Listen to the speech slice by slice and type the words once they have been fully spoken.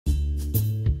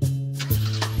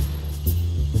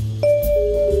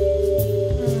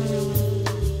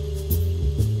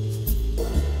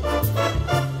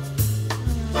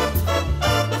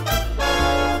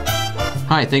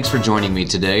Hi, thanks for joining me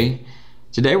today.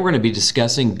 Today we're going to be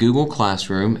discussing Google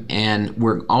Classroom, and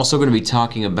we're also going to be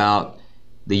talking about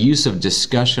the use of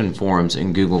discussion forums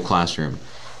in Google Classroom.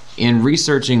 In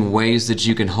researching ways that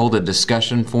you can hold a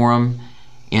discussion forum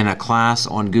in a class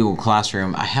on Google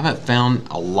Classroom, I haven't found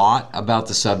a lot about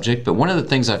the subject, but one of the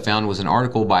things I found was an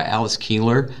article by Alice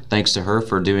Keeler, thanks to her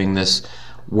for doing this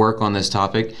work on this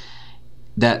topic,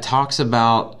 that talks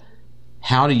about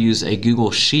how to use a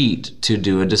Google Sheet to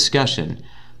do a discussion.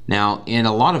 Now, in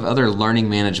a lot of other learning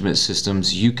management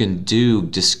systems, you can do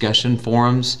discussion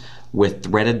forums with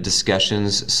threaded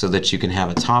discussions so that you can have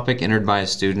a topic entered by a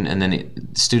student and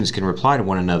then students can reply to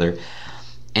one another.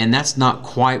 And that's not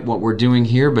quite what we're doing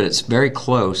here, but it's very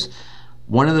close.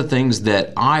 One of the things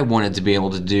that I wanted to be able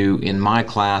to do in my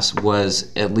class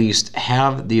was at least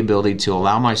have the ability to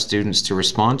allow my students to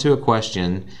respond to a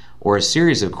question or a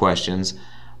series of questions,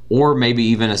 or maybe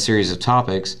even a series of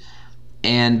topics,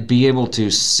 and be able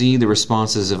to see the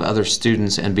responses of other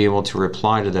students and be able to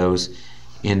reply to those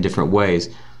in different ways.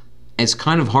 It's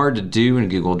kind of hard to do in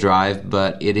Google Drive,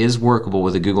 but it is workable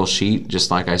with a Google Sheet,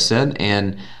 just like I said,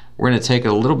 and we're going to take it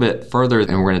a little bit further, and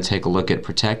we're going to take a look at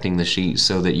protecting the sheet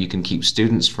so that you can keep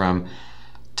students from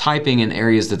typing in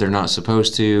areas that they're not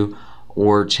supposed to,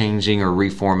 or changing or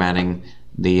reformatting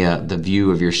the view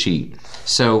of your sheet.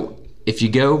 So if you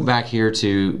go back here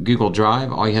to Google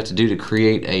Drive, all you have to do to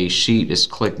create a sheet is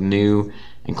click New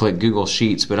and click Google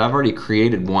Sheets. But I've already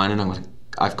created one, and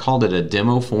I've called it a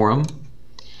demo forum.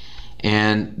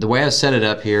 And the way I've set it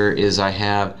up here is I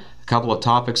have a couple of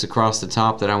topics across the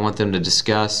top that I want them to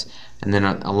discuss, and then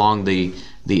along the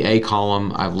A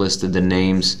column I've listed the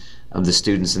names of the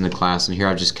students in the class. And here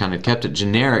I've just kind of kept it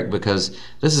generic because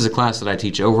this is a class that I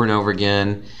teach over and over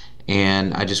again,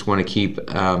 and I just want to keep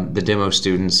the demo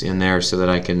students in there so that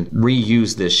I can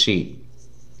reuse this sheet.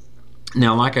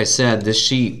 Now, like I said, this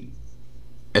sheet,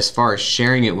 as far as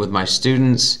sharing it with my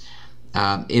students,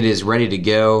 it is ready to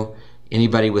go.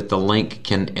 Anybody with the link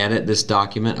can edit this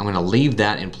document. I'm going to leave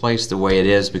that in place the way it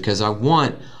is because I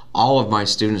want all of my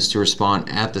students to respond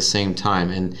at the same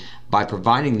time, and by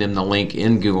providing them the link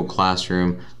in Google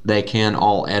Classroom, they can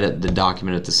all edit the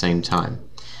document at the same time.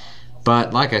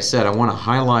 But like I said, I want to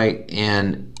highlight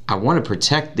and I want to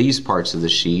protect these parts of the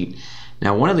sheet.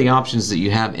 Now, one of the options that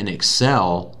you have in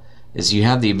Excel is you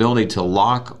have the ability to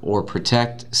lock or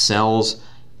protect cells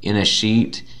in a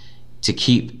sheet to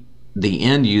keep the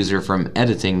end user from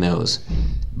editing those.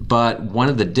 But one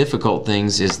of the difficult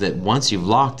things is that once you've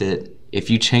locked it,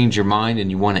 if you change your mind and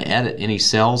you want to edit any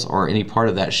cells or any part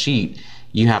of that sheet,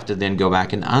 you have to then go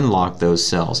back and unlock those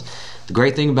cells. The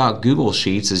great thing about Google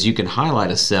Sheets is you can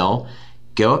highlight a cell,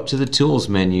 go up to the Tools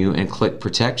menu and click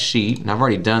Protect Sheet, and I've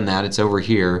already done that, it's over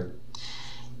here.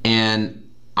 And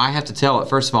I have to tell it,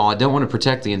 first of all, I don't want to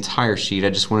protect the entire sheet, I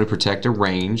just want to protect a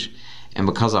range. And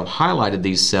because I've highlighted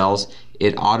these cells,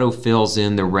 it auto-fills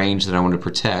in the range that I want to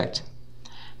protect.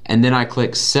 And then I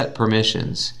click Set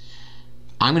Permissions.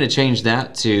 I'm going to change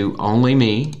that to Only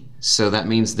Me, so that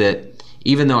means that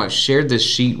even though I've shared this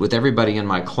sheet with everybody in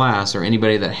my class or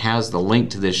anybody that has the link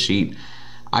to this sheet,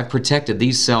 I've protected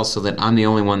these cells so that I'm the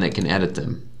only one that can edit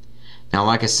them. Now,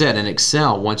 like I said, in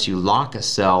Excel, once you lock a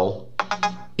cell,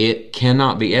 it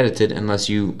cannot be edited unless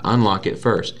you unlock it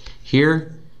first.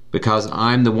 Here, because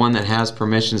I'm the one that has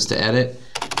permissions to edit,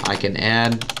 I can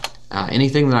add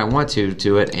anything that I want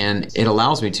to it, and it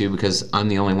allows me to because I'm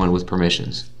the only one with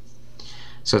permissions.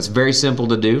 So it's very simple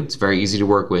to do, it's very easy to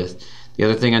work with. The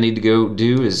other thing I need to go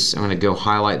do is I'm going to go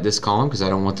highlight this column because I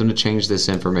don't want them to change this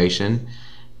information.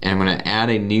 And I'm going to add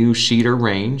a new sheet or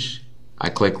range. I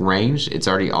click Range, it's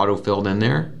already auto-filled in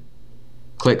there.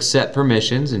 Click Set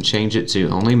Permissions and change it to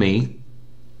Only Me.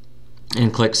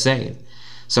 And click Save.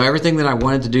 So everything that I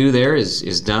wanted to do there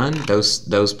is done.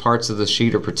 Those parts of the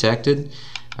sheet are protected.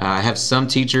 I have some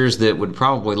teachers that would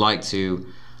probably like to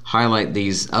highlight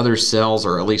these other cells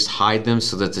or at least hide them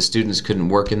so that the students couldn't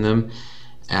work in them.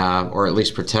 Or at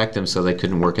least protect them so they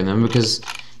couldn't work in them, because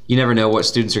you never know what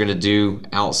students are going to do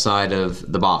outside of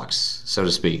the box, so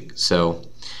to speak. So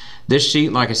this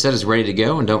sheet, like I said, is ready to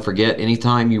go, and don't forget,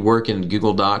 anytime you work in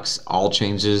Google Docs, all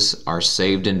changes are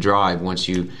saved in Drive once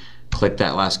you click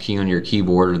that last key on your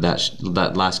keyboard or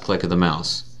that last click of the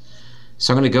mouse.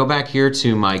 So I'm going to go back here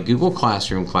to my Google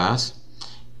Classroom class,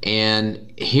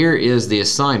 and here is the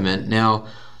assignment. Now,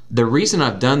 the reason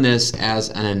I've done this as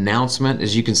an announcement,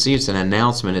 as you can see, it's an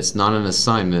announcement, it's not an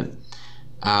assignment,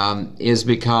 is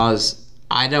because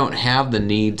I don't have the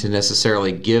need to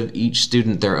necessarily give each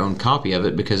student their own copy of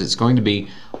it, because it's going to be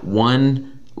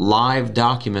one live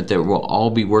document that we'll all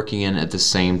be working in at the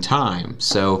same time.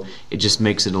 So it just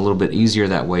makes it a little bit easier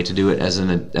that way to do it as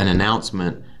an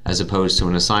announcement as opposed to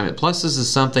an assignment. Plus, this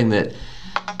is something that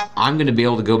I'm going to be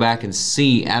able to go back and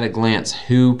see at a glance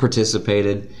who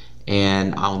participated,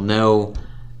 and I'll know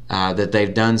that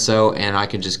they've done so, and I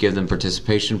can just give them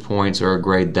participation points or a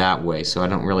grade that way, so I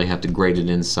don't really have to grade it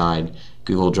inside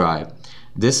Google Drive.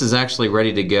 This is actually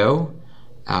ready to go.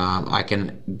 I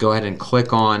can go ahead and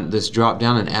click on this drop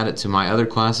down and add it to my other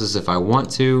classes if I want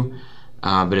to,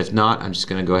 but if not, I'm just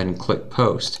going to go ahead and click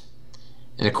post.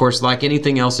 And of course, like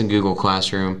anything else in Google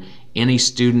Classroom, any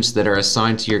students that are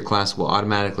assigned to your class will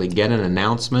automatically get an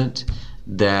announcement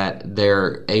that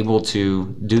they're able to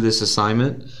do this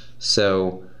assignment.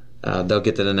 So they'll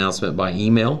get that announcement by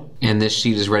email, and this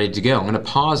sheet is ready to go. I'm going to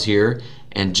pause here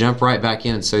and jump right back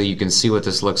in so you can see what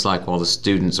this looks like while the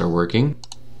students are working.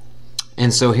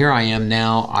 And so here I am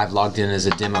now. I've logged in as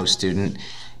a demo student,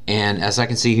 and as I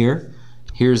can see here,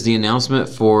 here's the announcement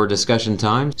for discussion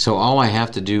time. So all I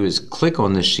have to do is click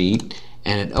on the sheet,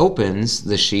 and it opens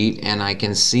the sheet, and I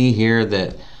can see here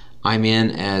that I'm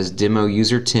in as demo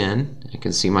user 10. I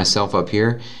can see myself up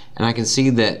here, and I can see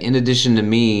that in addition to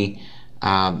me,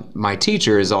 my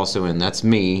teacher is also in. That's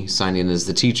me signed in as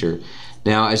the teacher.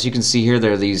 Now, as you can see here,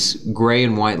 there are these gray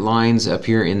and white lines up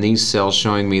here in these cells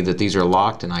showing me that these are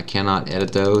locked and I cannot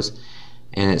edit those.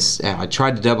 And I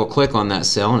tried to double click on that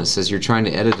cell, and it says you're trying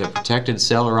to edit a protected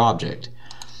cell or object.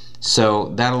 So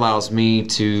that allows me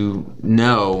to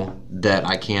know that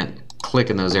I can't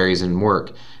click in those areas and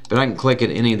work, but I can click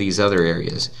at any of these other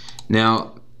areas.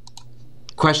 Now,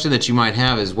 question that you might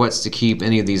have is what's to keep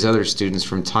any of these other students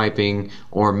from typing,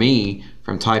 or me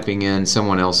from typing in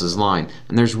someone else's line?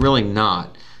 And there's really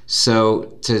not.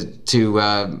 So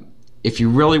if you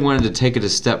really wanted to take it a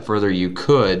step further, you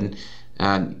could.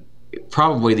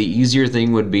 Probably the easier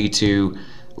thing would be to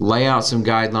lay out some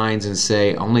guidelines and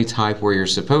say only type where you're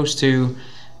supposed to,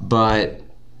 but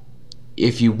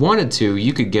if you wanted to,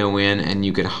 you could go in and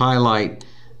you could highlight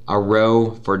a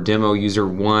row for demo user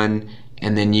 1,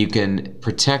 and then you can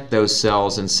protect those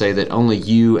cells and say that only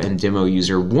you and demo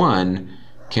user 1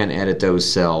 can edit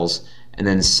those cells, and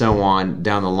then so on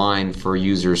down the line for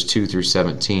users 2 through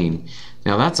 17.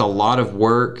 Now that's a lot of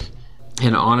work,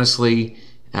 and honestly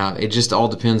it just all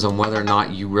depends on whether or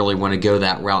not you really want to go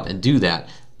that route and do that,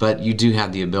 but you do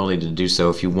have the ability to do so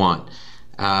if you want.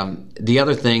 The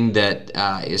other thing that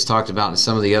is talked about in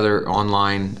some of the other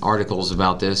online articles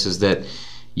about this is that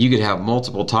you could have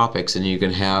multiple topics, and you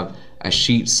can have a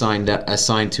sheet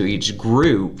assigned to each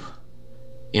group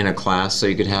in a class. So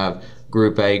you could have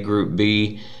group A, group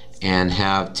B, and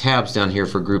have tabs down here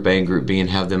for group A and group B and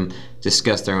have them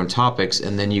discuss their own topics,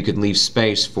 and then you could leave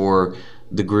space for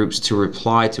the groups to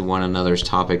reply to one another's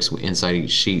topics inside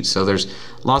each sheet. So there's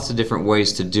lots of different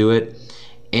ways to do it.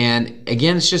 And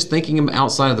again, it's just thinking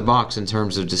outside of the box in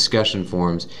terms of discussion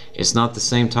forums. It's not the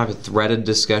same type of threaded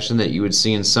discussion that you would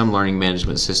see in some learning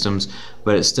management systems,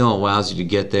 but it still allows you to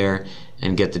get there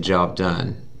and get the job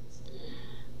done.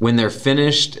 When they're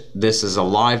finished, this is a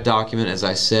live document. As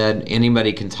I said,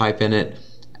 anybody can type in it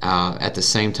at the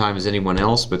same time as anyone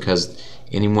else, because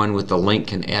anyone with the link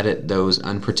can edit those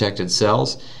unprotected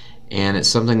cells, and it's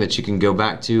something that you can go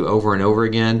back to over and over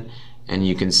again, and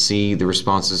you can see the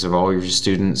responses of all your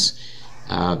students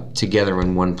together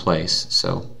in one place.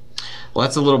 So, well,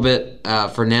 that's a little bit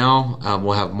for now.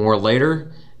 We'll have more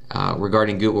later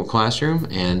regarding Google Classroom,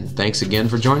 and thanks again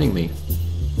for joining me.